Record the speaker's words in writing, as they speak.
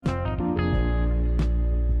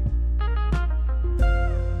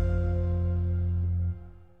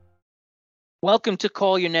Welcome to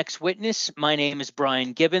Call Your Next Witness. My name is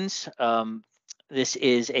Brian Gibbons. This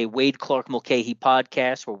is a Wade Clark Mulcahy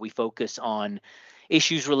podcast where we focus on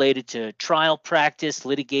issues related to trial practice,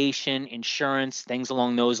 litigation, insurance, things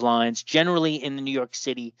along those lines, generally in the New York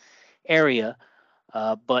City area.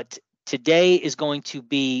 But today is going to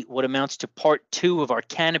be what amounts to part 2 of our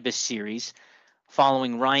cannabis series.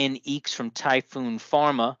 Following Ryan Eakes from Typhoon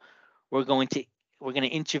Pharma, we're going to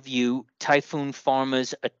interview Typhoon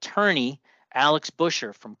Pharma's attorney, Alex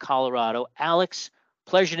Busher from Colorado. Alex,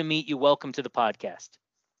 pleasure to meet you. Welcome to the podcast.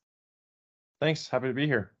 Thanks. Happy to be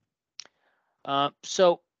here.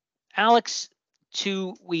 So, Alex,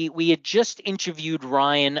 we had just interviewed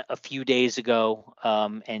Ryan a few days ago,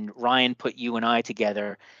 and Ryan put you and I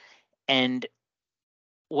together. And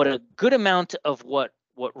what a good amount of what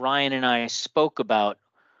Ryan and I spoke about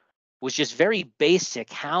was just very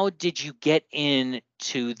basic. How did you get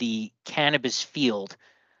into the cannabis field?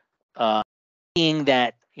 Being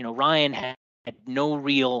that, Ryan had no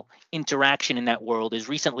real interaction in that world as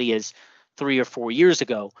recently as 3 or 4 years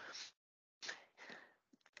ago.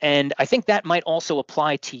 And I think that might also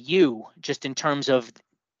apply to you, just in terms of,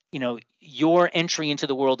 your entry into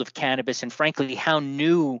the world of cannabis and frankly, how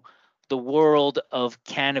new the world of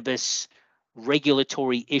cannabis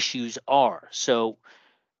regulatory issues are. So,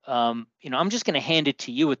 I'm just going to hand it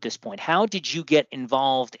to you at this point. How did you get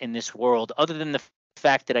involved in this world, other than the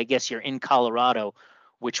fact that I guess you're in Colorado,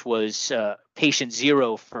 which was patient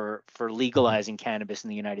zero for legalizing cannabis in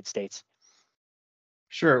the United States?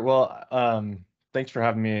 Sure. Well, thanks for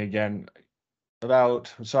having me again. I've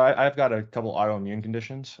got a couple autoimmune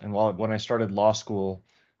conditions, and when I started law school,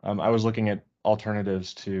 I was looking at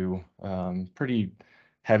alternatives to pretty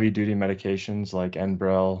heavy-duty medications like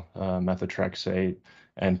Enbrel, methotrexate,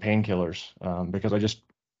 and painkillers because I just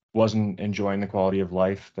wasn't enjoying the quality of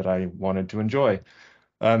life that I wanted to enjoy.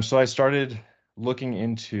 So I started looking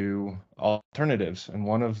into alternatives, and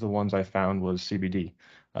one of the ones I found was CBD.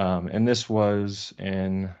 And this was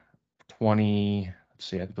in 20, let's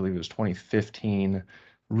see, I believe it was 2015,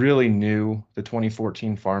 really new. The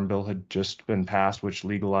 2014 Farm Bill had just been passed, which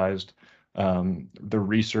legalized the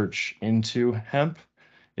research into hemp.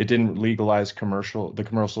 It didn't legalize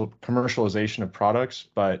commercialization of products,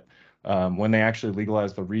 but when they actually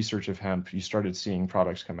legalized the research of hemp, you started seeing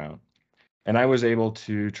products come out. And I was able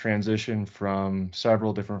to transition from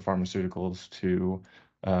several different pharmaceuticals to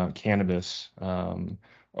cannabis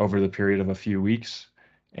over the period of a few weeks.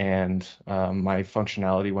 And my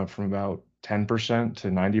functionality went from about 10% to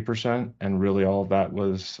 90%. And really all of that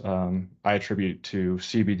was I attribute to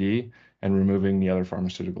CBD and removing the other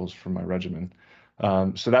pharmaceuticals from my regimen.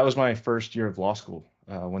 So that was my first year of law school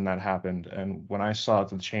when that happened. And when I saw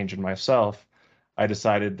the change in myself, I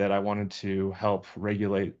decided that I wanted to help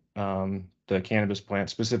regulate the cannabis plant,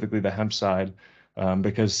 specifically the hemp side,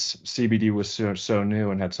 because CBD was so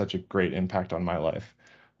new and had such a great impact on my life.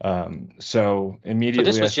 So So this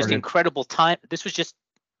immediately I was just started. incredible time. This was just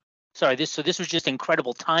this was just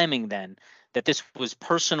incredible timing then, that this was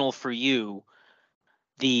personal for you.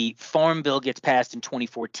 The Farm Bill gets passed in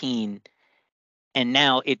 2014, and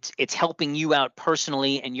now it's helping you out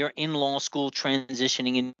personally, and you're in law school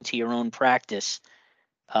transitioning into your own practice,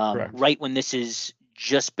 Correct. right when this is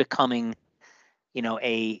just becoming,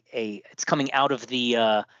 it's coming out of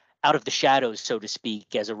the shadows, so to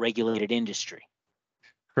speak, as a regulated industry.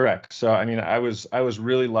 Correct. So I mean, I was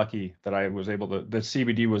really lucky that I was able to that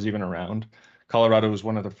CBD was even around. Colorado was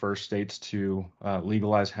one of the first states to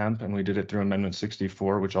legalize hemp, and we did it through Amendment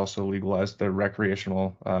 64, which also legalized the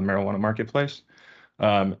recreational marijuana marketplace.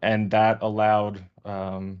 And that allowed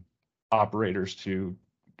operators to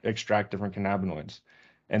extract different cannabinoids.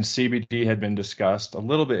 And CBD had been discussed a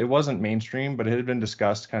little bit. It wasn't mainstream, but it had been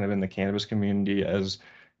discussed kind of in the cannabis community as,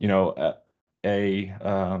 a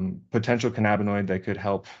potential cannabinoid that could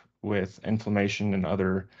help with inflammation and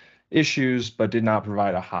other issues, but did not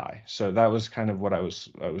provide a high. So that was kind of what I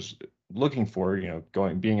was looking for,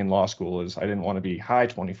 being in law school is I didn't want to be high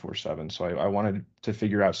 24/7. So I wanted to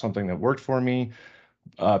figure out something that worked for me,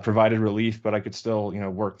 provided relief, but I could still,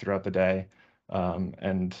 work throughout the day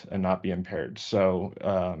and not be impaired. So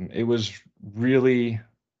it was really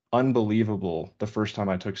unbelievable the first time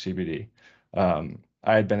I took CBD.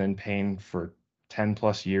 I had been in pain for 10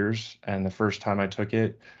 plus years, and the first time I took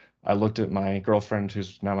it, I looked at my girlfriend,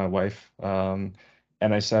 who's now my wife, and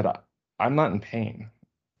I said, I'm not in pain.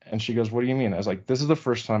 And she goes, what do you mean? I was like, this is the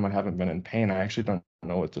first time I haven't been in pain. I actually don't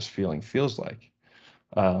know what this feeling feels like.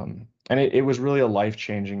 And it was really a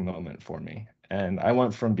life-changing moment for me. And I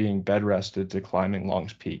went from being bed rested to climbing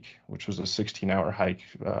Long's Peak, which was a 16-hour hike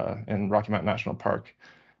in Rocky Mountain National Park.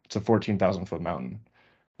 It's a 14,000-foot mountain.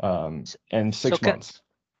 in So 6 months.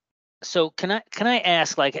 So can I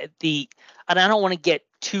ask, like, and I don't want to get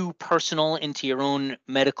too personal into your own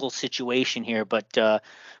medical situation here, but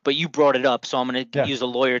you brought it up, so I'm going to Yeah. use a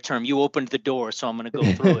lawyer term. You opened the door, so I'm going to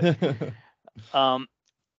go through it.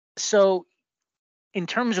 So in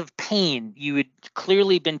terms of pain, you had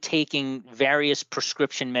clearly been taking various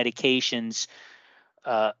prescription medications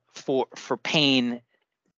for pain.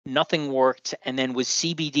 Nothing worked, and then was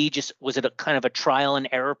CBD was it a kind of a trial and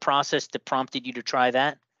error process that prompted you to try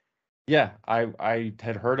that? Yeah, I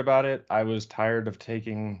had heard about it. I was tired of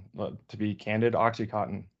taking, to be candid,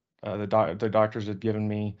 OxyContin. The doctors had given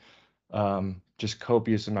me just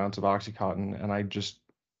copious amounts of OxyContin, and I just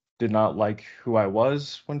did not like who I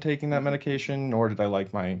was when taking that medication, nor did I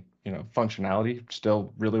like my, functionality.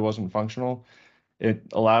 Still really wasn't functional. It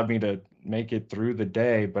allowed me to make it through the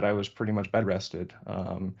day, but I was pretty much bed rested.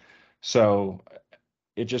 So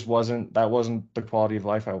it just that wasn't the quality of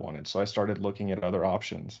life I wanted. So I started looking at other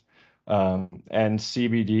options. And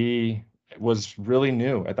CBD was really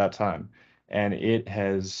new at that time, and it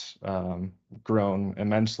has grown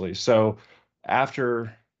immensely. So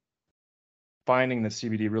after finding that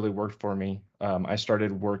CBD really worked for me, I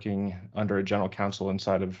started working under a general counsel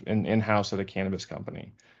in-house at a cannabis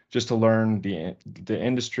company, just to learn the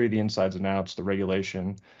industry, the insides and outs, the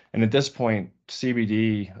regulation. And at this point,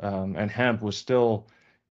 CBD and hemp was still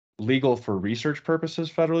legal for research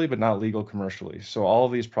purposes federally, but not legal commercially. So all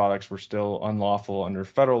of these products were still unlawful under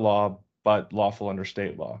federal law, but lawful under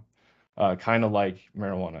state law, kind of like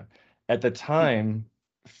marijuana. At the time,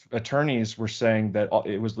 attorneys were saying that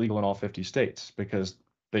it was legal in all 50 states because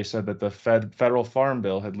they said that the federal farm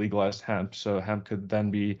bill had legalized hemp, so hemp could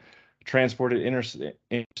then be transported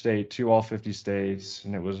interstate to all 50 states,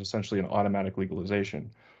 and it was essentially an automatic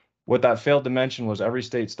legalization. What that failed to mention was every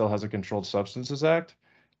state still has a Controlled Substances Act.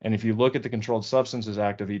 And if you look at the Controlled Substances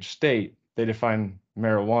Act of each state, they define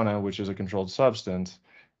marijuana, which is a controlled substance,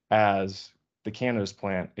 as the cannabis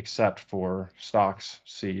plant, except for stalks,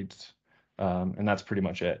 seeds, and that's pretty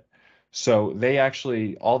much it. So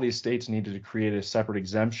all these states needed to create a separate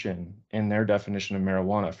exemption in their definition of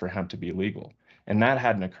marijuana for hemp to be legal. And that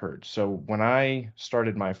hadn't occurred. So when I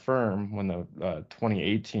started my firm, when the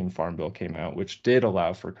 2018 Farm Bill came out, which did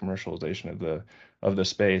allow for commercialization of the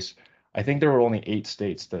space, I think there were only 8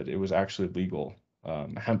 states that it was actually legal.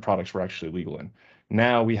 Hemp products were actually legal in.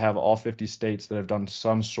 Now we have all 50 states that have done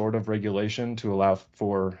some sort of regulation to allow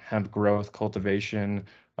for hemp growth, cultivation,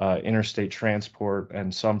 interstate transport,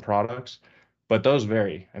 and some products, but those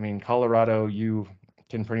vary. I mean, Colorado, you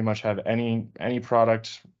can pretty much have any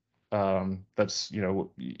product that's,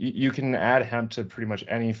 you can add hemp to pretty much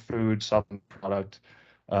any food supplement product,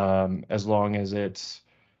 as long as it's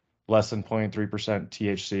less than 0.3%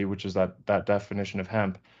 THC, which is that definition of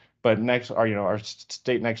hemp. But our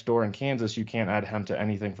state next door in Kansas, you can't add hemp to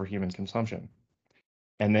anything for human consumption,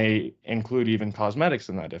 and they include even cosmetics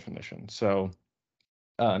in that definition. So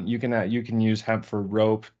you can use hemp for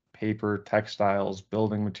rope, paper, textiles,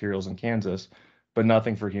 building materials in Kansas, but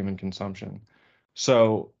nothing for human consumption.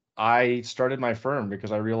 So I started my firm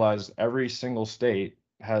because I realized every single state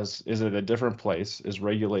is at a different place, is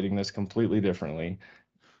regulating this completely differently.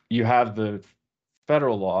 You have the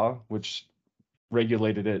federal law, which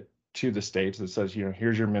regulated it to the states that says,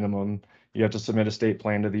 here's your minimum. You have to submit a state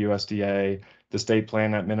plan to the USDA. The state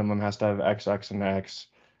plan at minimum has to have X, X, and X.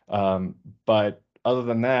 But other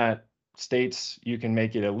than that, states, you can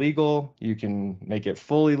make it illegal, you can make it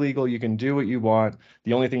fully legal, you can do what you want.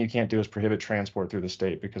 The only thing you can't do is prohibit transport through the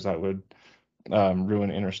state, because that would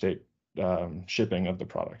ruin interstate shipping of the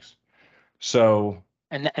products. So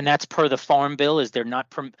And that's per the Farm Bill. Is there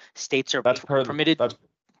not states are permitted? That's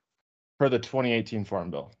per the 2018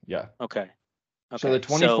 Farm Bill. Yeah. Okay. So the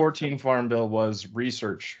 2014 Farm Bill was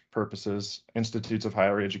research purposes, institutes of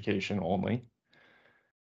higher education only.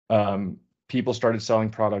 People started selling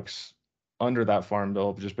products under that Farm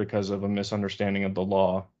Bill just because of a misunderstanding of the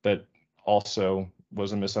law, that also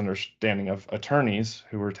was a misunderstanding of attorneys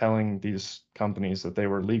who were telling these companies that they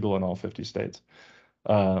were legal in all 50 states.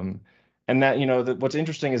 And that, what's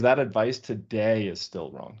interesting is that advice today is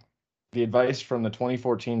still wrong. The advice from the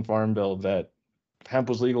 2014 Farm Bill that hemp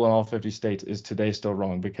was legal in all 50 states is today still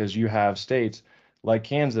wrong, because you have states like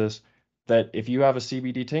Kansas that if you have a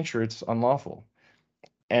CBD tincture, it's unlawful.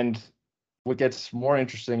 And what gets more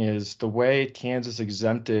interesting is the way Kansas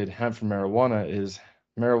exempted hemp from marijuana is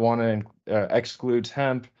marijuana excludes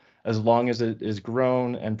hemp as long as it is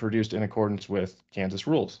grown and produced in accordance with Kansas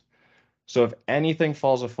rules. So if anything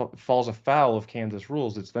falls afoul of Kansas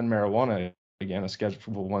rules, it's then marijuana, again, a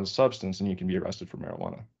Schedule I substance, and you can be arrested for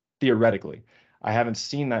marijuana, theoretically. I haven't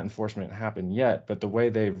seen that enforcement happen yet, but the way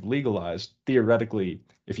they've legalized, theoretically,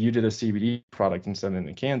 if you did a CBD product and sent it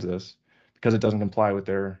into Kansas, because it doesn't comply with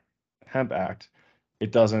their hemp act,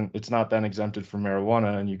 it's not then exempted from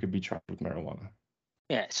marijuana, and you could be charged with marijuana.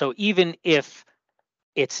 Yeah. So even if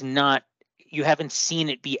it's not, you haven't seen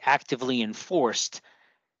it be actively enforced,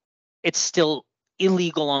 it's still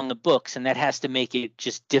illegal on the books, and that has to make it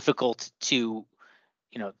just difficult to,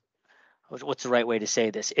 what's the right way to say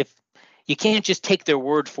this? If you can't just take their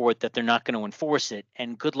word for it that they're not going to enforce it,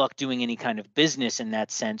 and good luck doing any kind of business in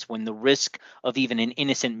that sense when the risk of even an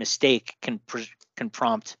innocent mistake can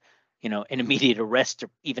prompt, an immediate arrest or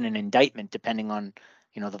even an indictment, depending on,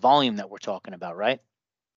 the volume that we're talking about, right?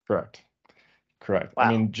 Correct. Correct. I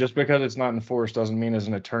Wow. mean, just because it's not enforced doesn't mean as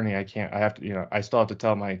an attorney I have to, I still have to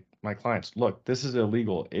tell my clients, look, this is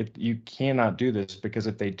illegal. You cannot do this, because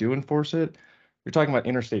if they do enforce it, you're talking about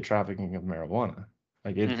interstate trafficking of marijuana.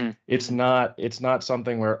 Like it's not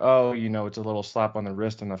something where, oh, it's a little slap on the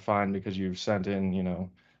wrist and a fine because you've sent in,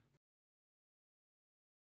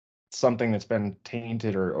 something that's been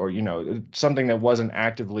tainted, or something that wasn't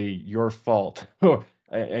actively your fault.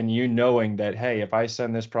 And knowing that, hey, if I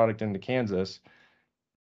send this product into Kansas,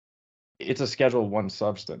 it's a Schedule 1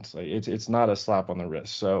 substance. Like it's not a slap on the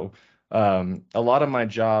wrist. So a lot of my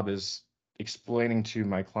job is explaining to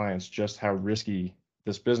my clients just how risky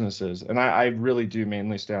this business is, and I really do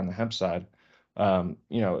mainly stay on the hemp side.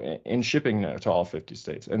 In shipping to all 50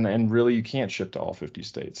 states, and really you can't ship to all 50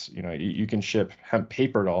 states. You can ship hemp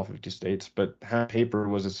paper to all 50 states, but hemp paper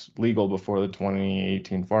was legal before the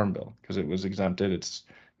 2018 Farm Bill because it was exempted. It's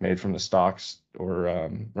made from the stalks, or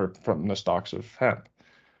from the stalks of hemp.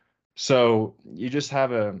 So you just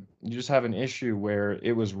have an issue where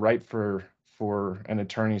it was right for an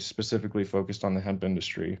attorney specifically focused on the hemp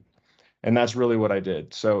industry, and that's really what I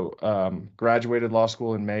did. So graduated law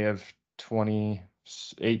school in May of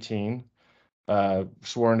 2018,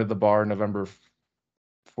 swore into the bar November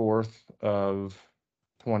 4th of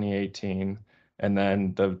 2018, and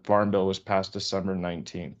then the Farm Bill was passed December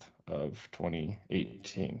 19th of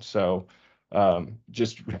 2018. So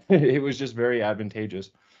just it was just very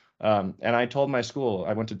advantageous. And I told my school,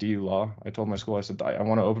 I went to DU Law. I told my school, I said, I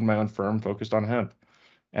want to open my own firm focused on hemp.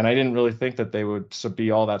 And I didn't really think that they would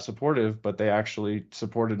be all that supportive, but they actually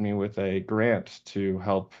supported me with a grant to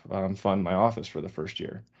help fund my office for the first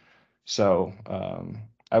year. So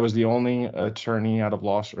I was the only attorney out of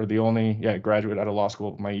law, or the only graduate out of law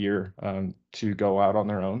school my year, to go out on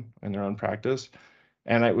their own in their own practice.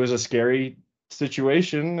 And it was a scary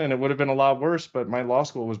situation, and it would have been a lot worse, but my law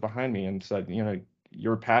school was behind me and said,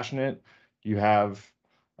 you're passionate, you have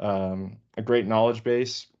a great knowledge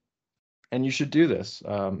base, and you should do this.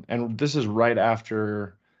 And this is right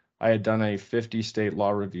after I had done a 50 state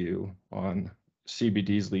law review on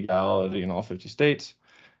CBD's legality in all 50 states,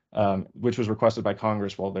 which was requested by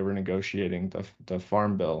Congress while they were negotiating the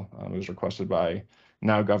Farm Bill. It was requested by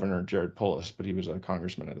now Governor Jared Polis, but he was a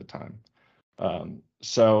congressman at the time.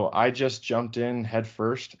 So I just jumped in head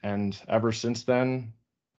first, and ever since then,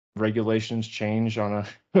 regulations change on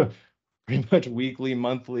a pretty much weekly,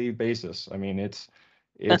 monthly basis. I mean, it's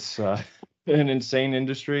an insane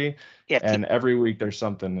industry, Yeah. and every week there's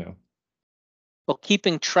something new. Well,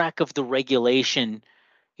 keeping track of the regulation,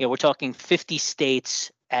 we're talking 50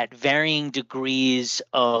 states at varying degrees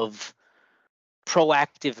of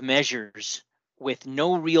proactive measures with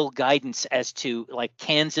no real guidance as to, like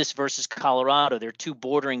Kansas versus Colorado. They're two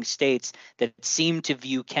bordering states that seem to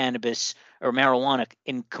view cannabis or marijuana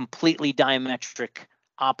in completely diametric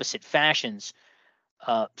opposite fashions.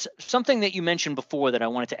 Something that you mentioned before that I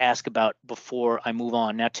wanted to ask about before I move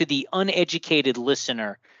on. Now, to the uneducated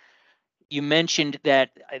listener, you mentioned that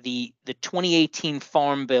the 2018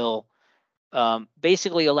 Farm Bill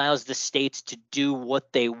basically allows the states to do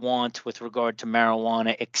what they want with regard to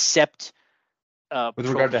marijuana, except With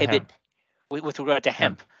regard to hemp. with regard to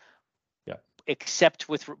hemp. Yeah. Except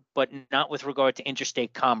but not with regard to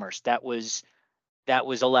interstate commerce. That was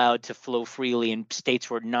allowed to flow freely, and states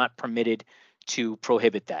were not permitted to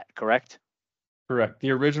prohibit that. Correct? Correct.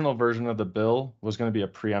 The original version of the bill was going to be a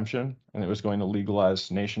preemption, and it was going to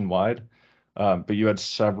legalize nationwide. But you had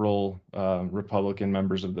several Republican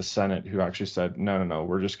members of the Senate who actually said, no,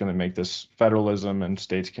 we're just going to make this federalism, and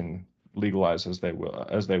states can legalize as they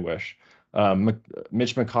wish.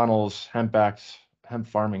 Mitch McConnell's Hemp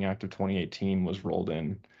Farming Act of 2018 was rolled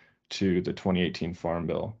in to the 2018 Farm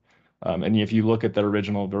Bill. And if you look at the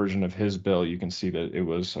original version of his bill, you can see that it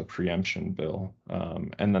was a preemption bill.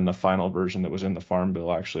 And then the final version that was in the Farm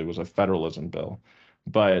Bill actually was a federalism bill.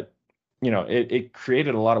 But it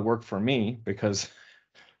created a lot of work for me because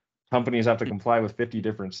companies have to comply with 50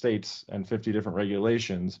 different states and 50 different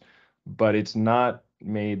regulations, but it's not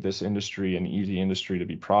made this industry an easy industry to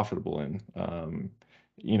be profitable in.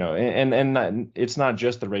 It's not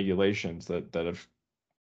just the regulations that have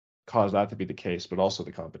caused that to be the case, but also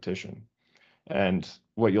the competition. And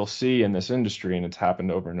what you'll see in this industry, and it's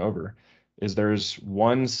happened over and over, is there's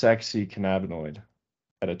one sexy cannabinoid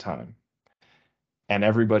at a time, and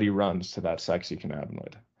everybody runs to that sexy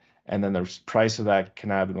cannabinoid. And then the price of that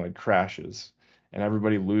cannabinoid crashes, and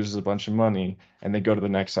everybody loses a bunch of money, and they go to the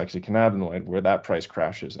next sexy cannabinoid where that price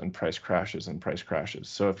crashes and price crashes and price crashes.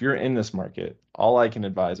 So if you're in this market, all I can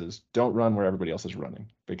advise is don't run where everybody else is running,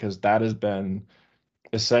 because that has been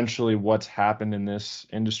essentially what's happened in this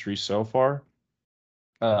industry so far.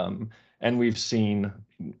 And we've seen,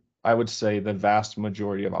 I would say, the vast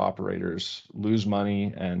majority of operators lose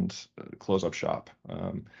money and close up shop.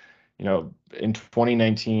 In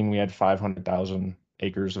 2019, we had 500,000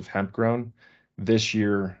 acres of hemp grown. This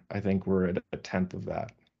year, I think we're at a tenth of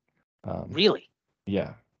that. Really?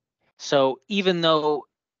 Yeah. So even though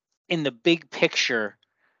in the big picture,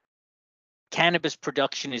 cannabis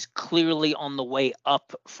production is clearly on the way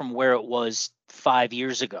up from where it was 5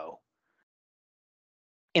 years ago,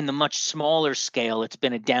 in the much smaller scale, it's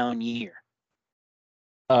been a down year.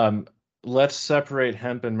 Let's separate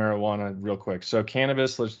hemp and marijuana real quick. So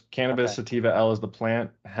cannabis, okay. Sativa L is the plant.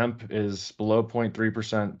 Hemp is below 0.3%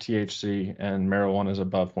 THC, and marijuana is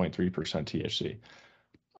above 0.3% THC.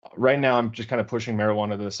 Right now, I'm just kind of pushing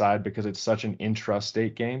marijuana to the side because it's such an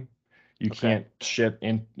intrastate game. You can't ship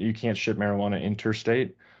marijuana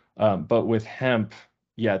interstate. But with hemp,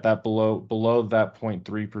 yeah, that below that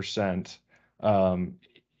 0.3%,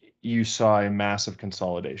 you saw a massive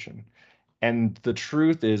consolidation. And the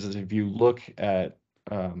truth is if you look at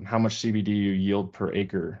how much CBD you yield per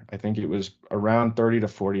acre, I think it was around 30 to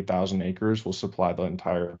 40,000 acres will supply the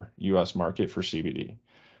entire U.S. market for CBD.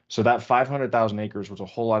 So that 500,000 acres was a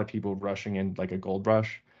whole lot of people rushing in like a gold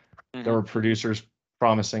rush. Mm-hmm. There were producers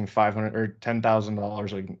promising $500 or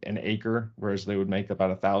 $10,000 an acre, whereas they would make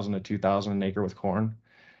about $1,000 to $2,000 an acre with corn.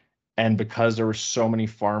 And because there were so many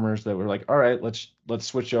farmers that were like, all right, let's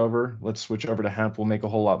switch over to hemp, we'll make a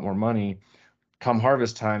whole lot more money. Come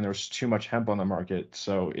harvest time, there was too much hemp on the market,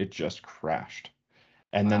 so it just crashed.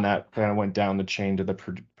 And then that kind of went down the chain to the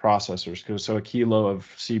processors. So a kilo of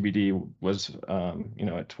CBD was,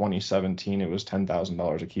 at 2017, it was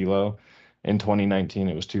 $10,000 a kilo. In 2019,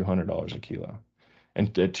 it was $200 a kilo.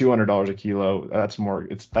 And at $200 a kilo,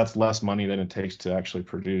 that's less money than it takes to actually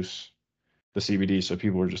produce the CBD. So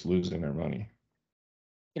people were just losing their money.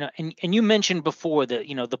 And you mentioned before the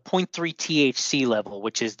 0.3 THC level,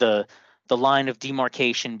 which is the line of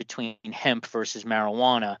demarcation between hemp versus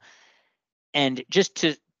marijuana. And just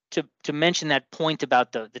to mention that point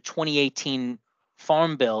about the 2018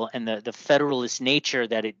 Farm Bill and the federalist nature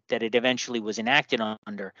that it eventually was enacted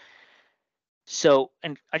under. So,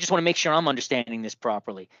 and I just want to make sure I'm understanding this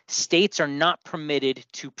properly. States are not permitted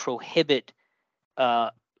to prohibit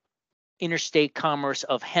interstate commerce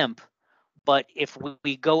of hemp, but if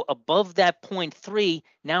we go above that 0.3,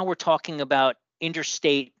 now we're talking about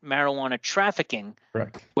interstate marijuana trafficking.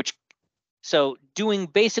 Correct. So doing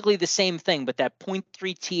basically the same thing, but that 0.3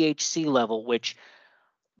 THC level, which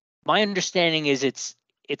my understanding is it's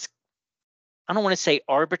I don't want to say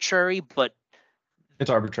arbitrary, but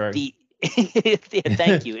it's arbitrary.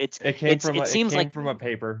 Thank you. It came from a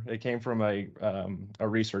paper. It came from a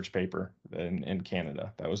research paper in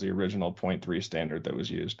Canada. That was the original 0.3 standard that was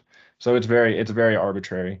used. So it's very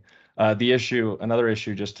arbitrary. Another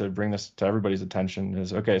issue, just to bring this to everybody's attention,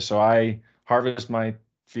 is okay. So I harvest my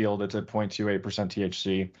field. It's at 0.28%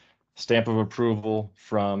 THC. Stamp of approval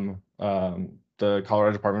from the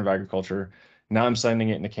Colorado Department of Agriculture. Now I'm sending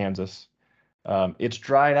it into Kansas. It's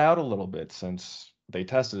dried out a little bit since they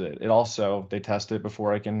tested it. They test it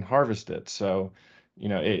before I can harvest it. So,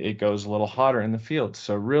 it goes a little hotter in the field.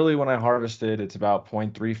 So really when I harvest it, it's about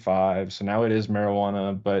 0.35. So now it is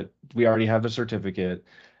marijuana, but we already have the certificate.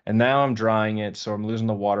 And now I'm drying it. So I'm losing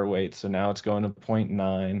the water weight. So now it's going to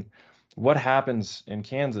 0.9. What happens in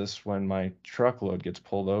Kansas when my truckload gets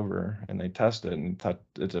pulled over and they test it and it's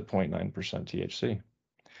at 0.9% THC?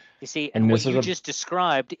 You see, and what you just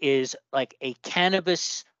described is like a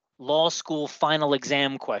cannabis law school final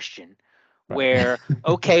exam question, where,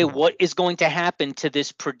 okay, what is going to happen to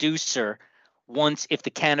this producer if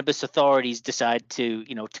the cannabis authorities decide to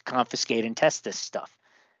confiscate and test this stuff?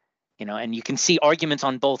 And you can see arguments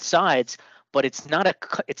on both sides, but it's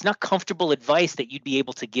not comfortable advice that you'd be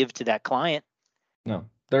able to give to that client. No,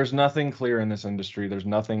 there's nothing clear in this industry.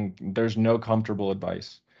 There's no comfortable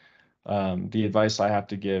advice. The advice I have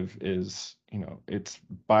to give is, it's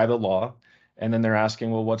by the law. And then they're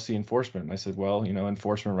asking, well, what's the enforcement? And I said, well,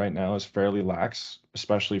 enforcement right now is fairly lax,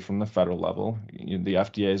 especially from the federal level. The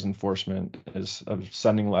FDA's enforcement is of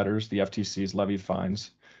sending letters. The FTC's levied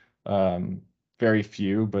fines. Um, Very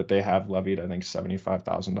few, but they have levied, I think,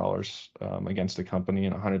 $75,000 against a company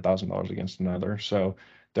and $100,000 against another. So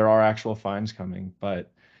there are actual fines coming,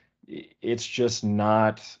 but it's just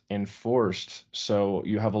not enforced. So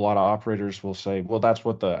you have a lot of operators will say, well, that's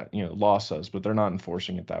what the law says, but they're not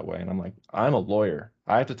enforcing it that way. And I'm like, I'm a lawyer.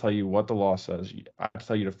 I have to tell you what the law says. I have to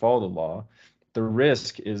tell you to follow the law. The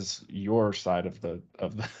risk is your side of the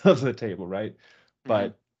of the table, right?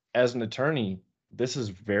 But as an attorney, this is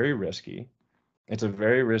very risky. It's a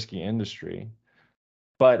very risky industry.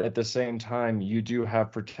 But at the same time, you do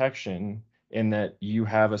have protection in that you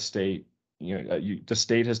have a state, the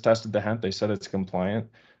state has tested the hemp. They said it's compliant.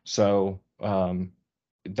 So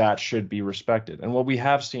that should be respected. And what we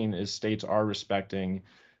have seen is states are respecting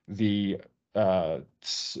the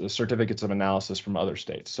certificates of analysis from other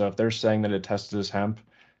states. So if they're saying that it tested as hemp,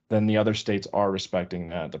 then the other states are respecting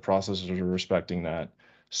that. The processors are respecting that.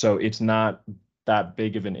 So it's not that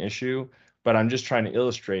big of an issue, but I'm just trying to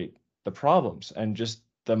illustrate the problems and just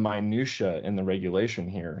the minutia in the regulation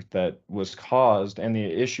here that was caused and the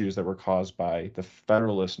issues that were caused by the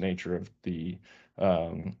federalist nature of the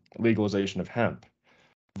legalization of hemp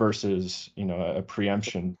versus a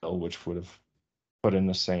preemption bill which would have put in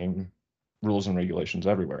the same rules and regulations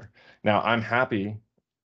everywhere. Now I'm happy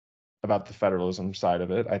about the federalism side of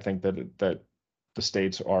it. I think that the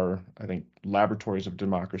states are, I think, laboratories of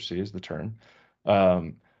democracy is the term.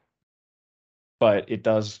 But it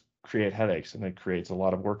does create headaches and it creates a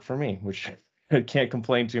lot of work for me, which I can't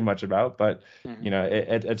complain too much about. But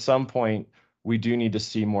at some point, we do need to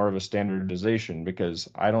see more of a standardization, because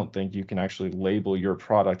I don't think you can actually label your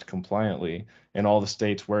product compliantly in all the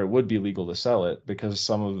states where it would be legal to sell it, because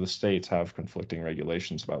some of the states have conflicting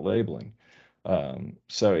regulations about labeling.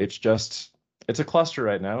 So it's a cluster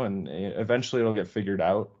right now, and eventually it'll get figured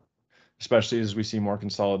out, especially as we see more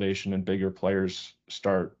consolidation and bigger players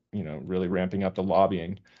start, really ramping up the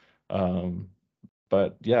lobbying.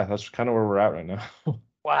 But yeah, that's kind of where we're at right now.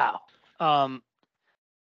 Wow.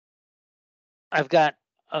 I've got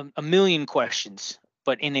a million questions,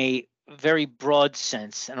 but in a very broad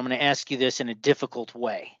sense, and I'm going to ask you this in a difficult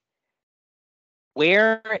way.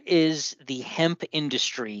 Where is the hemp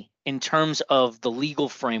industry in terms of the legal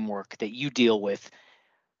framework that you deal with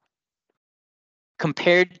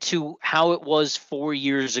compared to how it was 4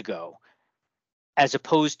 years ago, as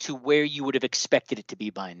opposed to where you would have expected it to be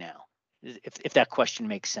by now? If that question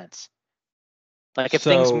makes sense. Like, if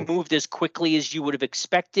things moved as quickly as you would have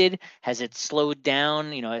expected, has it slowed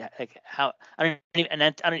down? Like how? I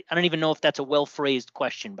don't even know if that's a well phrased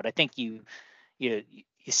question, but I think you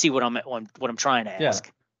see what I'm trying to ask.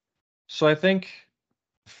 Yeah. So I think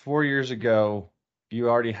 4 years ago, you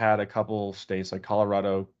already had a couple states like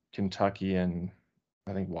Colorado, Kentucky, and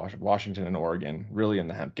I think Washington and Oregon really in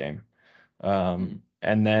the hemp game. And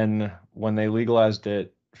then when they legalized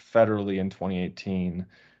it federally in 2018,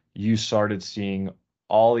 you started seeing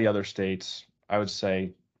all the other states, I would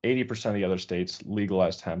say 80% of the other states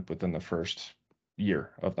legalized hemp within the first year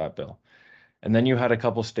of that bill. And then you had a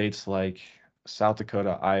couple states like South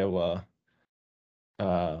Dakota, Iowa,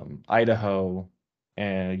 Idaho,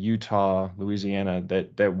 and Utah, Louisiana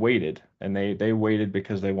that waited, and they waited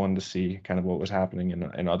because they wanted to see kind of what was happening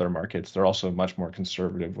in other markets. They're also much more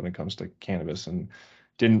conservative when it comes to cannabis and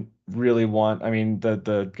didn't really want. I mean,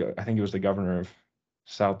 I think it was the governor of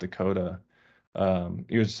South Dakota.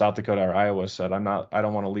 It was South Dakota or Iowa said, I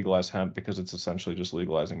don't want to legalize hemp because it's essentially just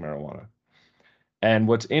legalizing marijuana. And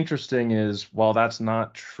what's interesting is, while that's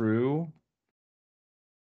not true,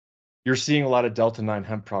 you're seeing a lot of Delta 9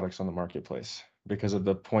 hemp products on the marketplace because of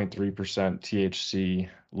the 0.3% THC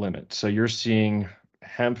limit. So you're seeing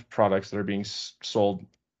hemp products that are being sold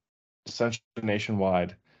essentially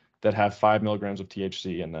nationwide that have 5 milligrams of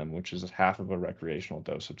THC in them, which is half of a recreational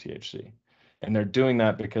dose of THC. And they're doing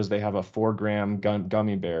that because they have a 4-gram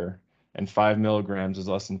gummy bear, and 5 milligrams is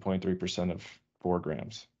less than 0.3% of 4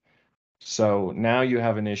 grams. So now you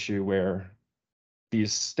have an issue where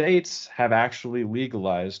these states have actually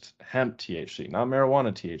legalized hemp THC, not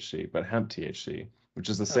marijuana THC, but hemp THC, which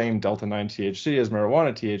is the same Delta 9 THC as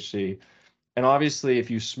marijuana THC. And obviously,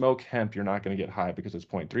 if you smoke hemp, you're not going to get high because it's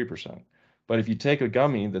 0.3%. But if you take a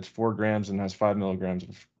gummy that's 4 grams and has 5 milligrams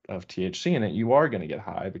of THC in it, you are going to get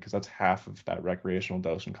high because that's half of that recreational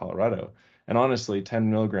dose in Colorado. And honestly, 10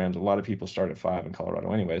 milligrams, a lot of people start at 5 in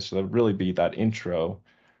Colorado anyway. So that would really be that intro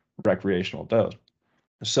recreational dose.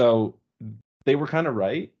 So they were kind of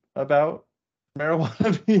right. about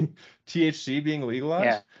marijuana being THC being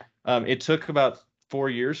legalized. Yeah. It took about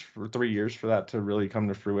 3 years for that to really come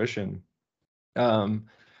to fruition.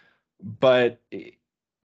 But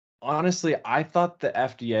honestly, I thought the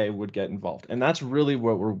FDA would get involved, and that's really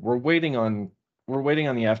what we're waiting on. We're waiting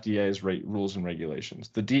on the FDA's rules and regulations.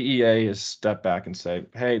 The DEA has stepped back and say,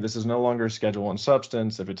 "Hey, this is no longer a Schedule 1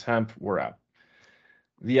 substance. If it's hemp, we're out."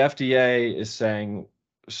 The FDA is saying,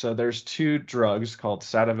 so there's two drugs called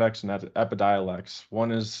Sativex and Epidiolex.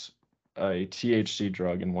 One is a THC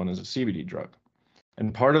drug and one is a CBD drug.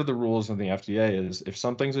 And part of the rules of the FDA is if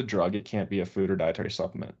something's a drug, it can't be a food or dietary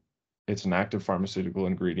supplement. It's an active pharmaceutical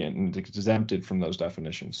ingredient and it's exempted from those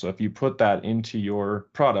definitions. So if you put that into your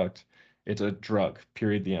product, it's a drug,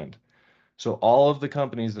 period, the end. So all of the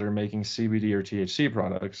companies that are making CBD or THC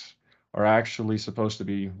products are actually supposed to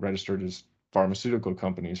be registered as pharmaceutical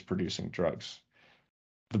companies producing drugs.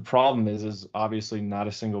 The problem is obviously not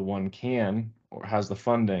a single one can or has the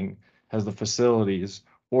funding, has the facilities,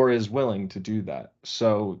 or is willing to do that.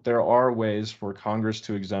 So there are ways for Congress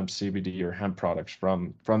to exempt CBD or hemp products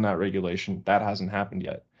from that regulation. That hasn't happened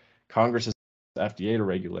yet. Congress has FDA to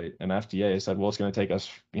regulate, and FDA said, well, it's going to take us,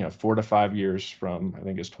 4 to 5 years from, I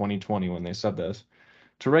think it's 2020 when they said this,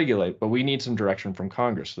 to regulate, but we need some direction from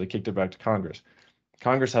Congress. So they kicked it back to Congress.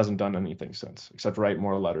 Congress hasn't done anything since, except write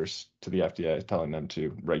more letters to the FDA telling them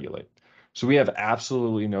to regulate. So we have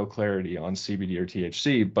absolutely no clarity on CBD or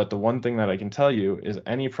THC, but the one thing that I can tell you is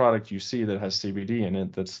any product you see that has CBD in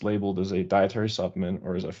it that's labeled as a dietary supplement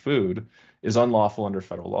or as a food is unlawful under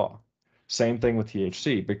federal law. Same thing with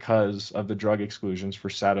THC because of the drug exclusions for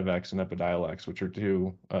Sativex and Epidiolex, which are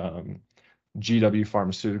two GW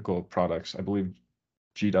pharmaceutical products. I believe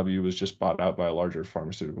GW was just bought out by a larger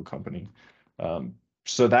pharmaceutical company.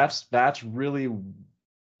 So that's really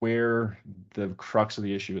where the crux of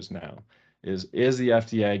the issue is now. Is the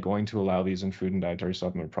FDA going to allow these in food and dietary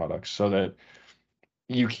supplement products so that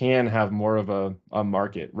you can have more of a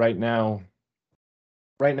market? Right now,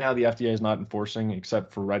 the FDA is not enforcing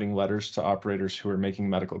except for writing letters to operators who are making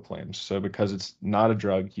medical claims. So because it's not a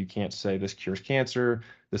drug, you can't say this cures cancer,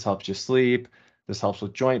 this helps you sleep, this helps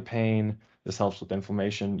with joint pain, this helps with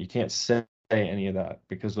inflammation. You can't say any of that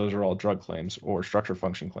because those are all drug claims or structure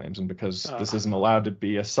function claims. And because this isn't allowed to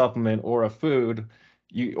be a supplement or a food,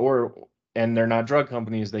 and they're not drug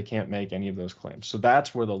companies, they can't make any of those claims. So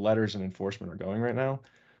that's where the letters and enforcement are going right now.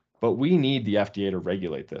 But we need the FDA to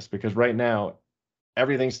regulate this because right now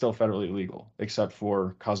everything's still federally legal except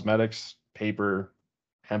for cosmetics, paper,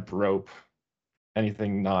 hemp rope,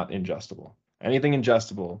 anything not ingestible. Anything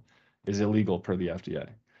ingestible is illegal per the FDA.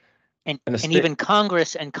 And even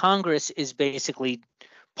Congress is basically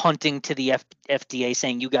punting to the FDA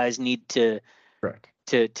saying you guys need to correct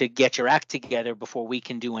to get your act together before we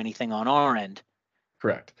can do anything on our end.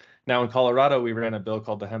 Correct. Now in Colorado, we ran a bill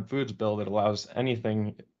called the Hemp Foods Bill that allows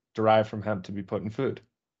anything derived from hemp to be put in food.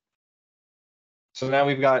 So now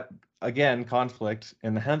we've got, again, conflict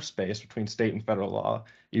in the hemp space between state and federal law,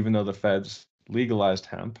 even though the feds legalized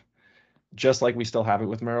hemp, just like we still have it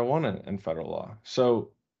with marijuana and federal law. So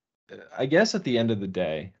I guess at the end of the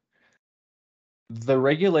day, the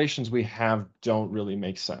regulations we have don't really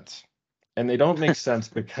make sense. And they don't make sense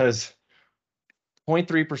because 0.3%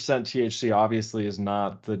 THC obviously is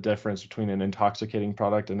not the difference between an intoxicating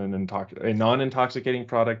product and a non-intoxicating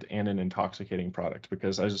product and an intoxicating product.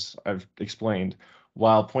 Because as I've explained,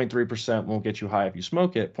 while 0.3% won't get you high if you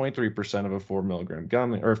smoke it, 0.3% of a 4 milligram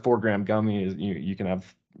gummy or a 4-gram gummy is you can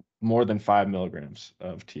have more than 5 milligrams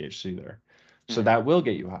of THC there. So that will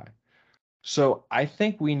get you high. So I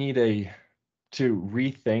think we need to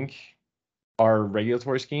rethink our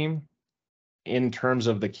regulatory scheme in terms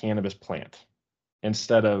of the cannabis plant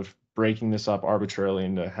instead of breaking this up arbitrarily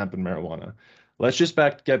into hemp and marijuana. Let's just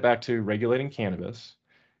get back to regulating cannabis.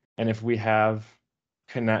 And if we have,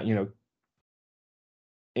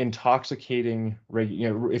 intoxicating,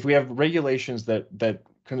 if we have regulations that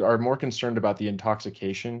are more concerned about the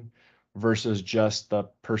intoxication versus just the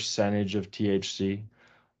percentage of THC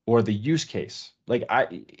or the use case, like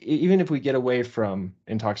even if we get away from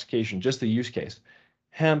intoxication, just the use case,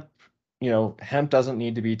 hemp doesn't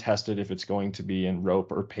need to be tested if it's going to be in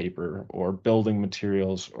rope or paper or building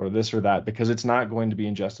materials or this or that, because it's not going to be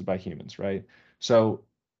ingested by humans, right? So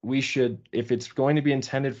we should, if it's going to be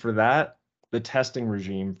intended for that, the testing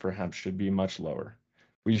regime for hemp should be much lower.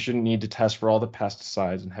 We shouldn't need to test for all the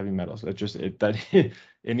pesticides and heavy metals. It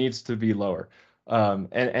needs to be lower. And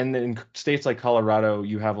in states like Colorado,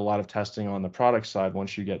 you have a lot of testing on the product side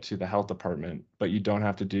once you get to the health department, but you don't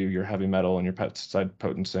have to do your heavy metal and your pesticide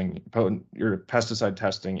pesticide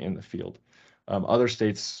testing in the field. Other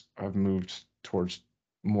states have moved towards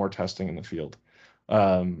more testing in the field.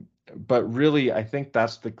 But really, I think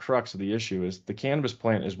that's the crux of the issue is the cannabis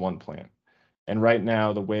plant is one plant. And right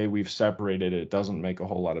now, the way we've separated it doesn't make a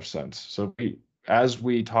whole lot of sense. So as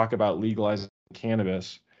we talk about legalizing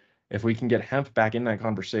cannabis, if we can get hemp back in that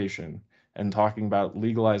conversation and talking about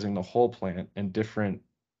legalizing the whole plant in different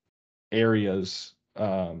areas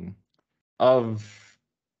of,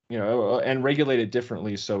 and regulate it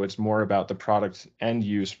differently, so it's more about the product end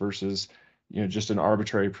use versus, just an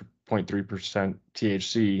arbitrary 0.3%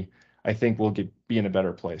 THC, I think we'll be in a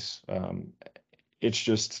better place. It's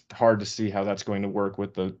just hard to see how that's going to work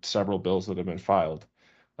with the several bills that have been filed.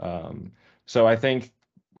 So I think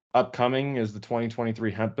upcoming is the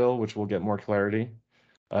 2023 hemp bill, which will get more clarity.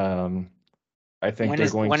 I think they're going to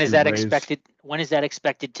raise when is that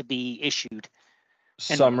expected to be issued?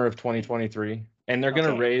 summer of 2023, and they're going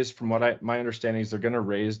to raise, from what my understanding is, they're going to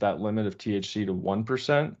raise that limit of THC to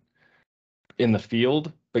 1% in the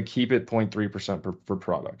field, but keep it 0.3% for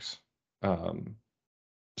products.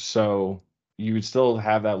 So you would still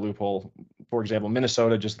have that loophole. For example,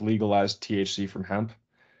 Minnesota just legalized THC from hemp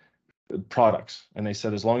products, and they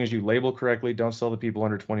said as long as you label correctly, don't sell to people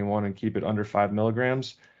under 21, and keep it under 5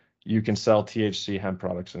 milligrams, you can sell THC hemp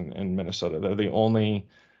products in Minnesota. They're the only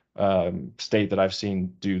state that I've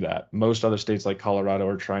seen do that. Most other states like Colorado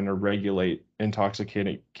are trying to regulate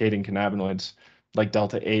intoxicating cannabinoids like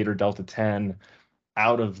Delta 8 or Delta 10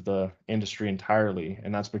 out of the industry entirely,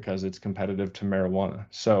 and that's because it's competitive to marijuana.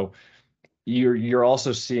 So you're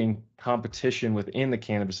also seeing competition within the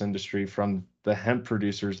cannabis industry from the hemp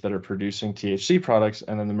producers that are producing THC products,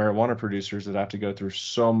 and then the marijuana producers that have to go through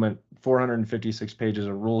so many 456 pages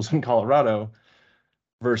of rules in Colorado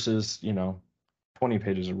versus 20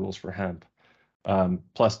 pages of rules for hemp.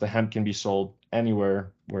 Plus, the hemp can be sold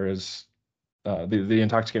anywhere, whereas the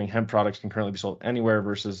intoxicating hemp products can currently be sold anywhere,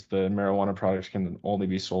 versus the marijuana products can only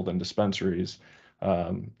be sold in dispensaries.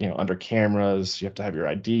 Under cameras, you have to have your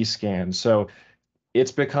ID scanned. So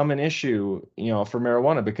it's become an issue, for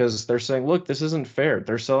marijuana, because they're saying, look, this isn't fair.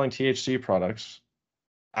 They're selling THC products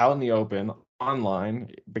out in the open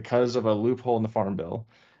online because of a loophole in the Farm Bill.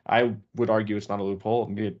 I would argue it's not a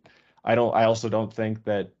loophole. I also don't think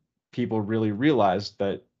that people really realized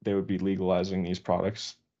that they would be legalizing these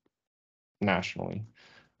products nationally.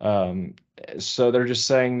 So they're just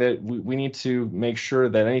saying that we need to make sure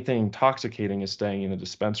that anything intoxicating is staying in the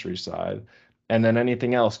dispensary side, and then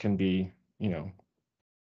anything else can be,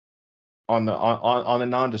 on the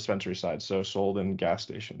non-dispensary side, so sold in gas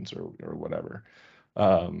stations or whatever.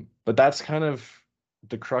 But that's kind of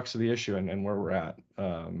the crux of the issue, and where we're at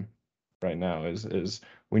right now is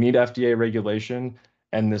we need FDA regulation,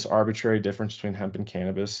 and this arbitrary difference between hemp and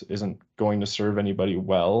cannabis isn't going to serve anybody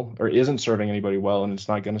well, or isn't serving anybody well, and it's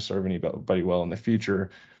not going to serve anybody well in the future,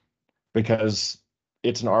 because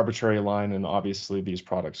it's an arbitrary line, and obviously these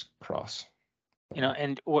products cross.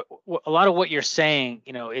 And a lot of what you're saying,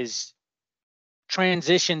 is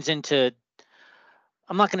transitions into,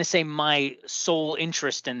 I'm not going to say my sole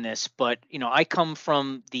interest in this, but I come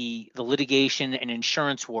from the litigation and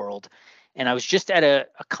insurance world, and I was just at a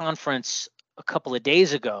conference a couple of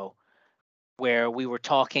days ago where we were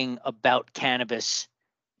talking about cannabis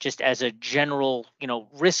just as a general,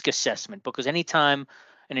 risk assessment, because anytime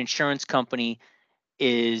an insurance company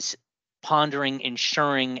is pondering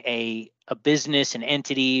insuring a business, an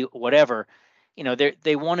entity, whatever,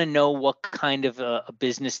 they want to know what kind of a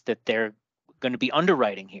business that they're going to be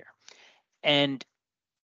underwriting here. And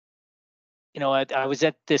I was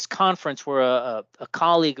at this conference where a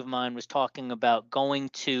colleague of mine was talking about going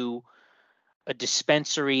to a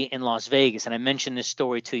dispensary in Las Vegas, and I mentioned this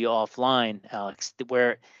story to you offline, Alex,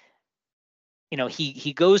 where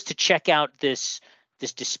he goes to check out this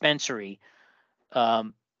dispensary,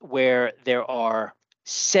 where there are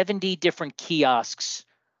 70 different kiosks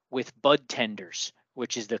with bud tenders,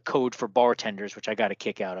 which is the code for bartenders, which I got a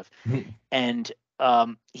kick out of. And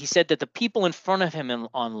he said that the people in front of him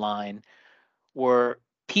online were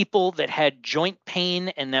people that had joint pain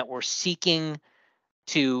and that were seeking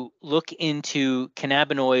to look into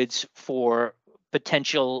cannabinoids for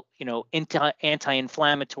potential,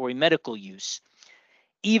 anti-inflammatory medical use,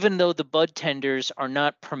 even though the bud tenders are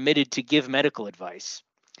not permitted to give medical advice.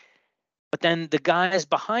 But then the guys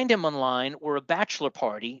behind him online were a bachelor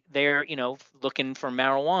party. They're, looking for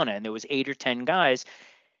marijuana, and there was 8 or 10 guys.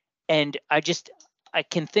 And I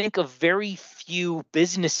can think of very few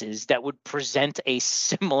businesses that would present a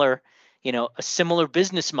similar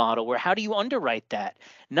business model where, how do you underwrite that?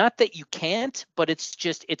 Not that you can't, but it's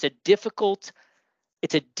a difficult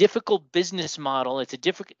business model. It's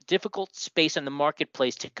a difficult space in the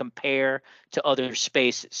marketplace to compare to other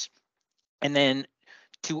spaces. And then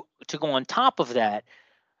to go on top of that,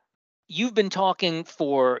 you've been talking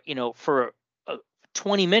for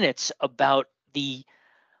 20 minutes about the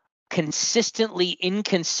consistently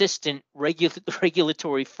inconsistent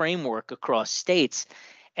regulatory framework across states.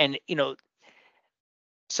 And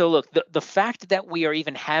so look, the fact that we are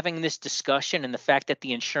even having this discussion and the fact that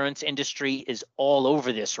the insurance industry is all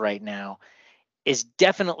over this right now is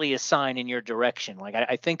definitely a sign in your direction. Like,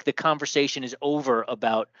 I think the conversation is over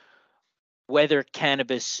about whether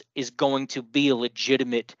cannabis is going to be a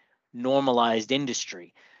legitimate normalized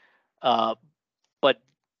industry. But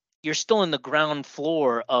you're still in the ground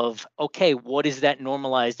floor of, okay, what is that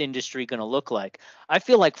normalized industry going to look like? I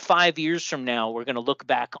feel like 5 years from now, we're going to look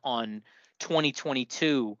back on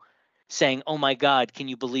 2022 saying, oh my God, can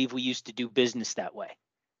you believe we used to do business that way?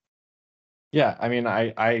 Yeah, I mean,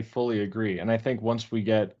 I fully agree. And I think once we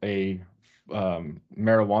get a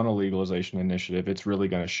marijuana legalization initiative, it's really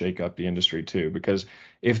going to shake up the industry too. Because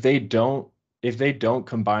if they don't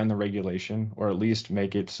combine the regulation, or at least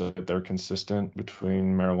make it so that they're consistent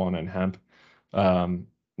between marijuana and hemp,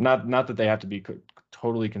 not that they have to be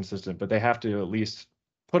totally consistent, but they have to at least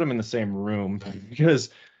put them in the same room, because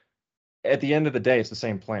at the end of the day, it's the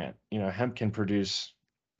same plant. Hemp can produce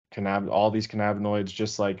all these cannabinoids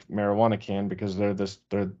just like marijuana can, because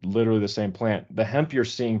they're literally the same plant. The hemp you're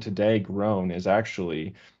seeing today grown is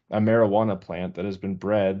actually a marijuana plant that has been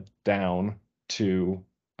bred down to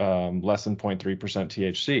less than 0.3%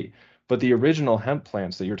 THC. But the original hemp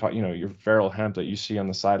plants that you're talking, your feral hemp that you see on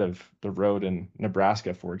the side of the road in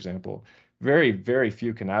Nebraska, for example, very, very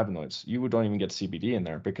few cannabinoids. You don't even get CBD in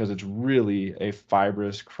there, because it's really a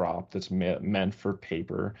fibrous crop that's meant for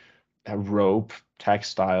paper, rope,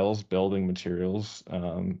 textiles, building materials,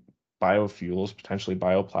 biofuels, potentially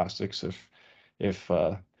bioplastics, if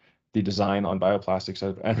the design on bioplastics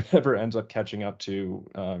ever ends up catching up to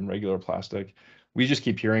regular plastic. We just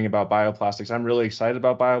keep hearing about bioplastics. I'm really excited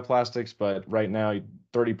about bioplastics, but right now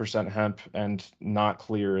 30% hemp and not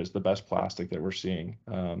clear is the best plastic that we're seeing.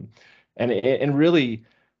 And really,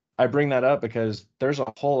 I bring that up because there's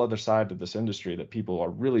a whole other side to this industry that people are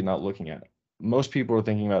really not looking at. Most people are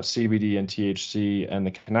thinking about CBD and THC and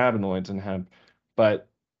the cannabinoids in hemp, but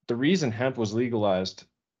the reason hemp was legalized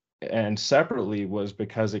and separately was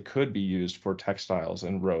because it could be used for textiles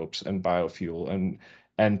and ropes and biofuel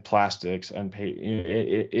and plastics and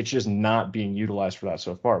it's just not being utilized for that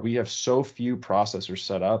so far. We have so few processors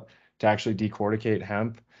set up to actually decorticate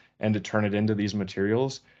hemp and to turn it into these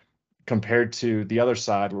materials, compared to the other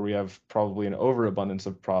side, where we have probably an overabundance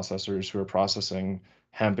of processors who are processing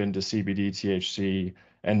hemp into CBD, THC,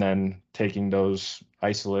 and then taking those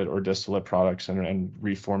isolate or distillate products and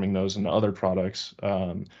reforming those into other products.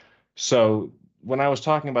 So when I was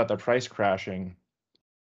talking about the price crashing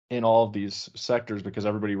in all of these sectors because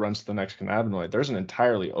everybody runs to the next cannabinoid, there's an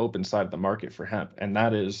entirely open side of the market for hemp, and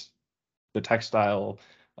that is the textile,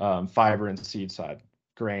 fiber and seed side,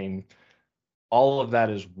 grain. All of that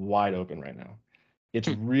is wide open right now. It's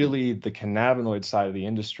really the cannabinoid side of the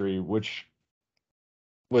industry, which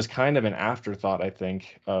was kind of an afterthought, I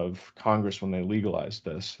think, of Congress when they legalized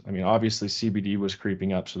this. I mean, obviously CBD was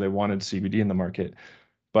creeping up, so they wanted CBD in the market,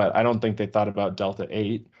 but I don't think they thought about Delta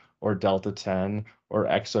 8 or Delta 10 or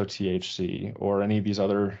XO-THC or any of these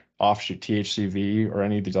other offshoot THCV or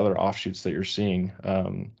any of these other offshoots that you're seeing.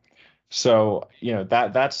 So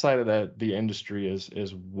that side of the industry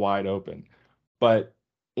is wide open. But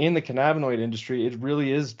in the cannabinoid industry, it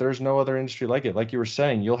really is, there's no other industry like it. Like you were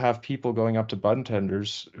saying, you'll have people going up to bud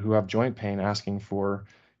tenders who have joint pain asking for,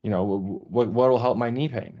 what will help my knee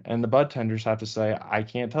pain? And the bud tenders have to say, I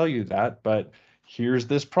can't tell you that, but here's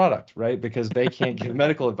this product, right? Because they can't give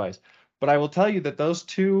medical advice. But I will tell you that those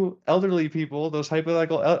two elderly people, those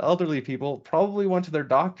hypothetical elderly people, probably went to their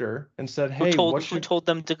doctor and said, Who hey, told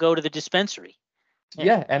them to go to the dispensary?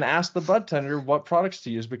 Yeah, and ask the bud tender what products to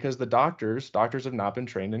use, because the doctors have not been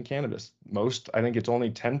trained in cannabis. I think it's only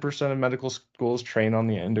 10% of medical schools train on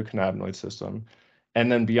the endocannabinoid system. And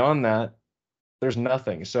then beyond that, there's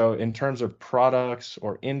nothing. So in terms of products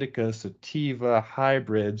or indica, sativa,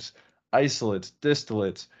 hybrids, isolates,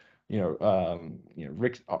 distillates,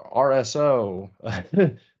 RSO,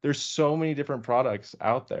 there's so many different products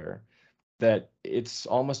out there that it's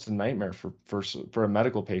almost a nightmare for a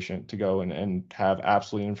medical patient to go and have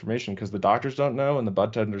absolute information, because the doctors don't know and the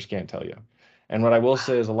bud tenders can't tell you. And what I will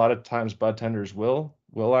say is, a lot of times bud tenders will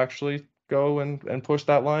actually go and push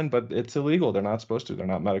that line, but it's illegal. They're not supposed to. They're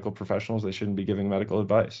not medical professionals. They shouldn't be giving medical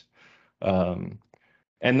advice. And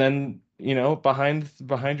then,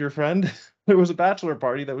 behind your friend, there was a bachelor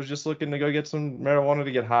party that was just looking to go get some marijuana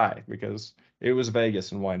to get high because it was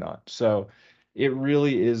Vegas and why not? So it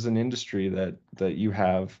really is an industry that you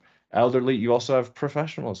have elderly, you also have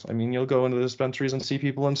professionals. I mean, you'll go into the dispensaries and see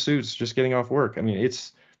people in suits just getting off work. I mean,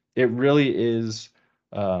 it really is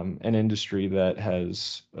an industry that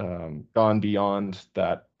has gone beyond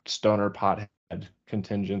that stoner pothead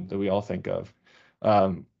contingent that we all think of.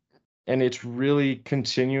 Um, and it's really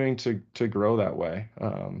continuing to grow that way.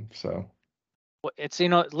 So It's,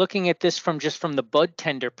 looking at this from the bud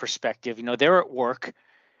tender perspective, they're at work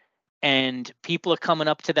and people are coming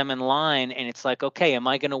up to them in line, and it's like, okay, am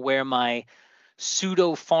I going to wear my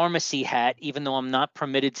pseudo pharmacy hat even though I'm not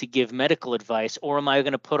permitted to give medical advice, or am I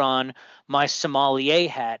going to put on my sommelier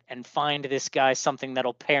hat and find this guy something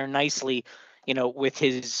that'll pair nicely, with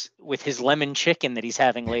his lemon chicken that he's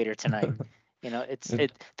having later tonight? it's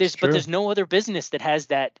There's true. no other business that has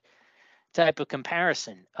that type of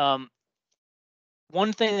comparison.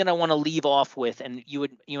 One thing that I want to leave off with, and you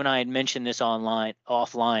and I had mentioned this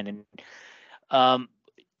offline, and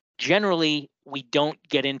generally we don't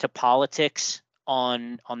get into politics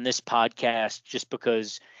on this podcast just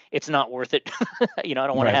because it's not worth it. I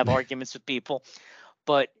don't want to Right. have arguments with people,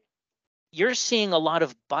 but you're seeing a lot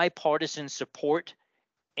of bipartisan support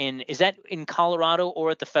is that in Colorado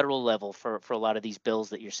or at the federal level for a lot of these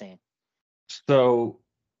bills that you're seeing? So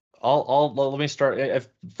let me start. If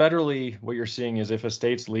federally, what you're seeing is if a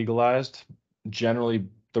state's legalized, generally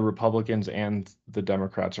the Republicans and the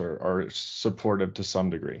Democrats are supportive to some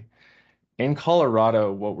degree. In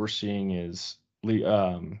Colorado, what we're seeing is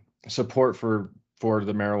support for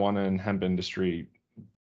the marijuana and hemp industry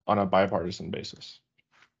on a bipartisan basis,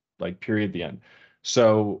 like period, the end.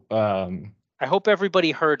 So I hope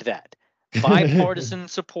everybody heard that. Bipartisan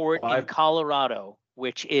support in I, Colorado,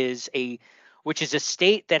 which is a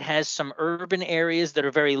state that has some urban areas that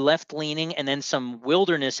are very left leaning and then some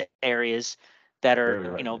wilderness areas that are,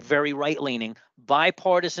 very right. very right leaning.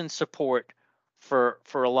 Bipartisan support for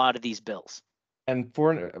a lot of these bills. And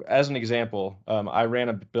as an example, I ran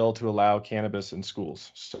a bill to allow cannabis in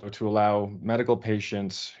schools. So to allow medical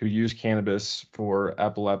patients who use cannabis for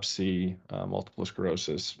epilepsy, multiple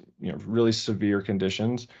sclerosis, really severe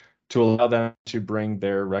conditions, to allow them to bring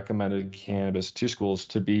their recommended cannabis to schools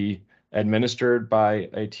to be administered by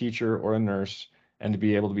a teacher or a nurse and to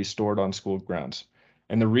be able to be stored on school grounds.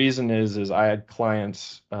 And the reason is I had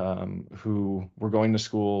clients who were going to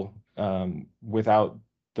school without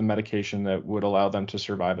the medication that would allow them to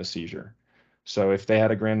survive a seizure. So if they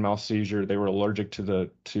had a grand mal seizure, they were allergic to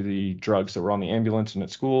the drugs that were on the ambulance and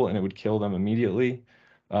at school, and it would kill them immediately.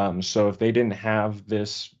 So if they didn't have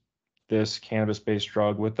this cannabis-based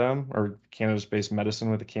drug with them, or cannabis-based medicine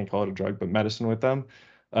with it, can't call it a drug, but medicine with them,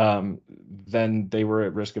 then they were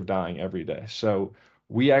at risk of dying every day. So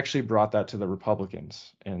we actually brought that to the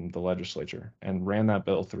Republicans in the legislature and ran that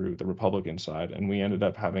bill through the Republican side, and we ended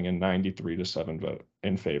up having a 93-7 vote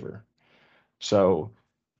in favor. So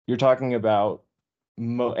you're talking about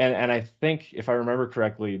and I think if I remember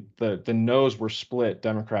correctly, the no's were split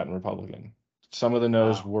Democrat and Republican. Some of the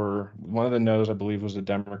no's were one of the no's I believe was a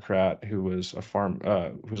Democrat who was a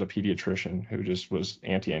who was a pediatrician who just was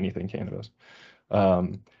anti anything cannabis.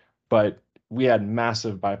 But we had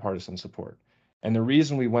massive bipartisan support. And the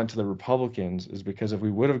reason we went to the Republicans is because if we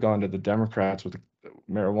would have gone to the Democrats with the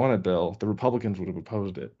marijuana bill, the Republicans would have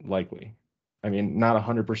opposed it likely. I mean, not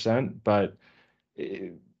 100%, but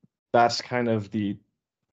that's kind of the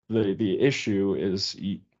issue is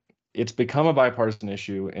it's become a bipartisan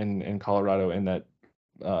issue in Colorado in that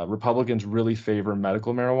Republicans really favor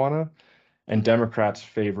medical marijuana and Democrats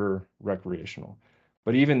favor recreational.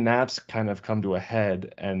 But even that's kind of come to a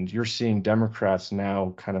head, and you're seeing Democrats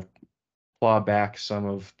now kind of claw back some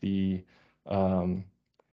of the,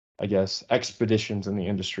 I guess, expeditions in the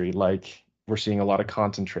industry. Like we're seeing a lot of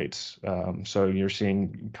concentrates. So you're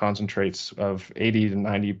seeing concentrates of 80 to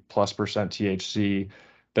 90+% THC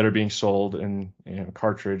that are being sold in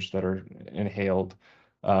cartridge that are inhaled.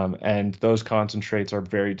 And those concentrates are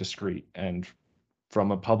very discreet. And from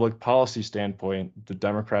a public policy standpoint, the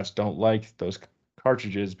Democrats don't like those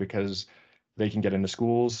cartridges because they can get into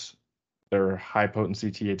schools. They're high potency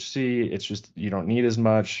THC. It's just you don't need as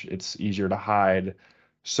much. It's easier to hide.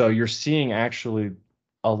 So you're seeing actually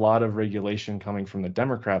a lot of regulation coming from the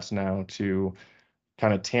Democrats now to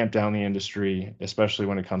kind of tamp down the industry, especially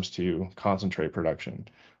when it comes to concentrate production.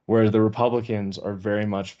 Whereas the Republicans are very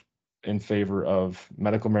much in favor of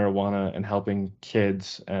medical marijuana and helping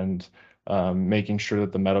kids and making sure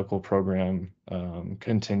that the medical program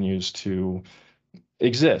continues to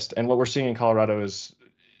exist. And what we're seeing in Colorado is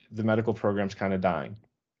the medical program's kind of dying.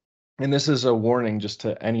 And this is a warning just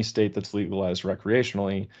to any state that's legalized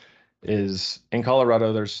recreationally is in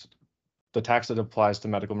Colorado, there's the tax that applies to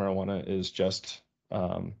medical marijuana is just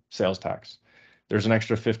sales tax. There's an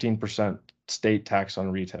extra 15% state tax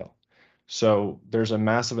on retail. So there's a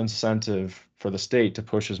massive incentive for the state to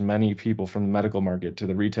push as many people from the medical market to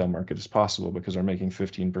the retail market as possible because they're making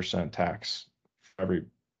 15% tax for every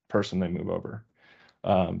person they move over.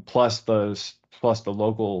 Plus the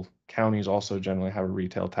local counties also generally have a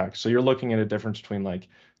retail tax. So you're looking at a difference between like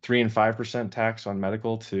 3 and 5% tax on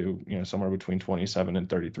medical to, somewhere between 27 and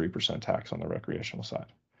 33% tax on the recreational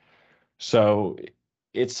side. So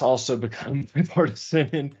it's also become bipartisan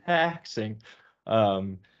in taxing.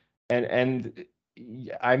 And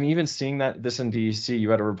I'm even seeing that this in DC. You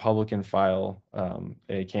had a Republican file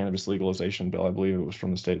a cannabis legalization bill. I believe it was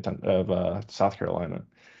from the state of South Carolina.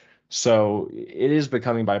 So it is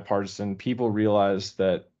becoming bipartisan. People realize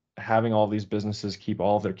that having all these businesses keep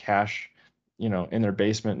all of their cash, in their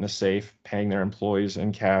basement in a safe, paying their employees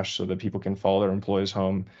in cash so that people can follow their employees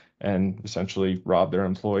home and essentially rob their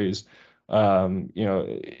employees,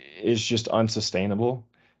 is just unsustainable.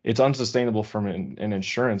 It's unsustainable from an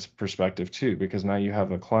insurance perspective too, because now you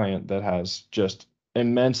have a client that has just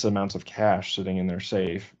immense amounts of cash sitting in their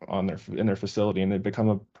safe in their facility, and they become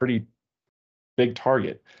a pretty big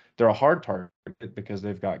target. They're a hard target because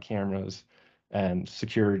they've got cameras and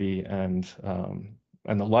security and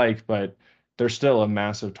the like, but they're still a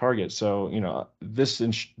massive target. So, insuring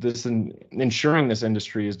this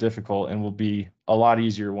industry is difficult and will be a lot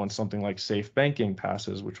easier once something like safe banking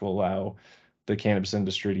passes, which will allow the cannabis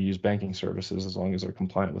industry to use banking services as long as they're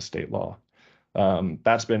compliant with state law.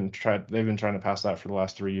 That's been tried. They've been trying to pass that for the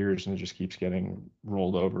last 3 years, and it just keeps getting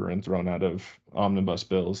rolled over and thrown out of omnibus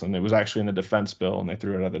bills. And it was actually in the defense bill, and they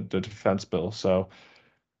threw it out of the defense bill. So,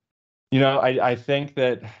 I think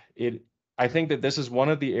that this is one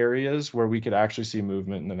of the areas where we could actually see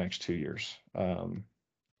movement in the next 2 years.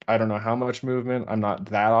 I don't know how much movement. I'm not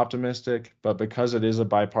that optimistic, but because it is a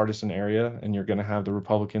bipartisan area, and you're going to have the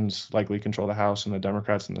Republicans likely control the House and the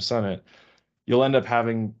Democrats in the Senate, you'll end up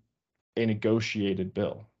having a negotiated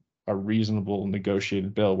bill, a reasonable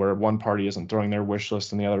negotiated bill where one party isn't throwing their wish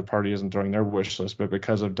list and the other party isn't throwing their wish list, but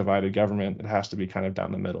because of divided government, it has to be kind of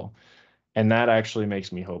down the middle. And that actually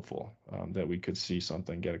makes me hopeful that we could see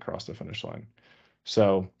something get across the finish line.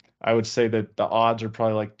 So I would say that the odds are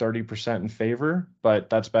probably like 30% in favor, but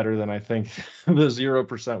that's better than I think the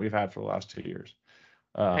 0% we've had for the last 2 years.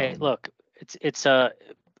 Hey, look, it's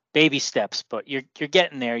baby steps, but you're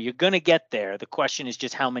getting there. You're going to get there. The question is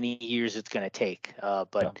just how many years it's going to take.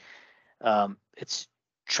 But it's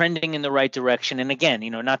trending in the right direction. And again,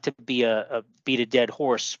 not to be a beat a dead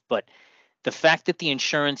horse, but the fact that the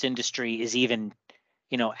insurance industry is even,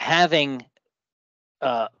 having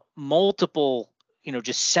multiple,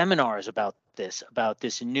 just seminars about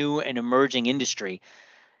this new and emerging industry,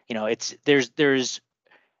 there's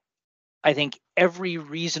I think every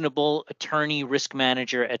reasonable attorney, risk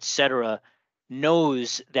manager, et cetera,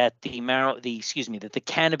 knows that the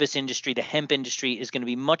cannabis industry, the hemp industry, is going to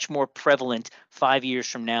be much more prevalent 5 years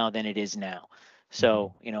from now than it is now.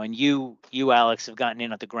 So, and you, Alex, have gotten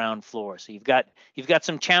in at the ground floor. So you've got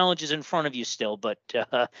some challenges in front of you still, but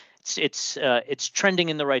it's trending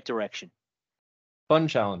in the right direction. Fun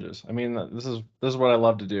challenges. I mean, this is what I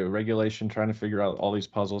love to do. Regulation, trying to figure out all these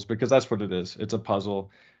puzzles, because that's what it is. It's a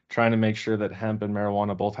puzzle, trying to make sure that hemp and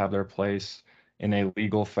marijuana both have their place in a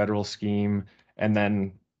legal federal scheme, and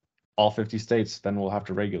then all 50 states then will have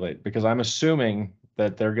to regulate, because I'm assuming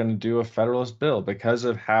that they're going to do a federalist bill because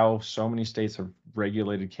of how so many states have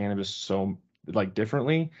regulated cannabis so like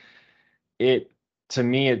differently. To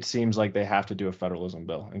me, it seems like they have to do a federalism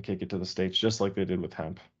bill and kick it to the states, just like they did with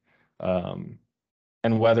hemp.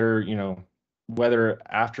 And whether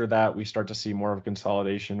after that we start to see more of a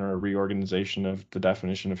consolidation or a reorganization of the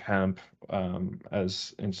definition of hemp,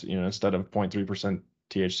 as instead of 0.3%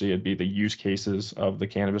 THC, it'd be the use cases of the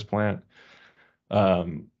cannabis plant.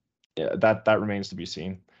 That remains to be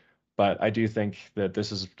seen. But I do think that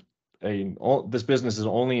this business is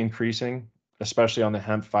only increasing, especially on the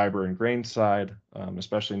hemp fiber and grain side,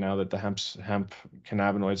 especially now that the hemp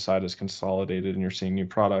cannabinoid side is consolidated and you're seeing new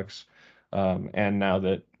products. And now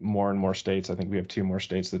that more and more states, I think we have 2 more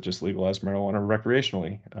states that just legalized marijuana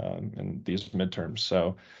recreationally in these midterms.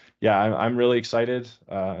 So, yeah, I'm really excited,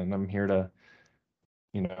 and I'm here to,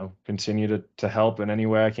 continue to help in any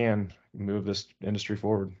way I can move this industry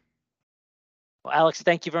forward. Well, Alex,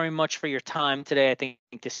 thank you very much for your time today. I think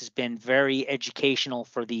this has been very educational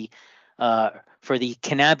for the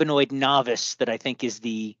cannabinoid novice that I think is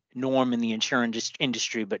the norm in the insurance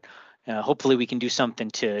industry. But hopefully we can do something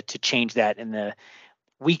to change that in the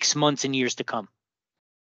weeks, months, and years to come.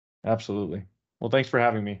 Absolutely. Well, thanks for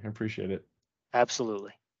having me. I appreciate it.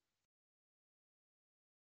 Absolutely.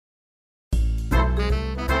 you.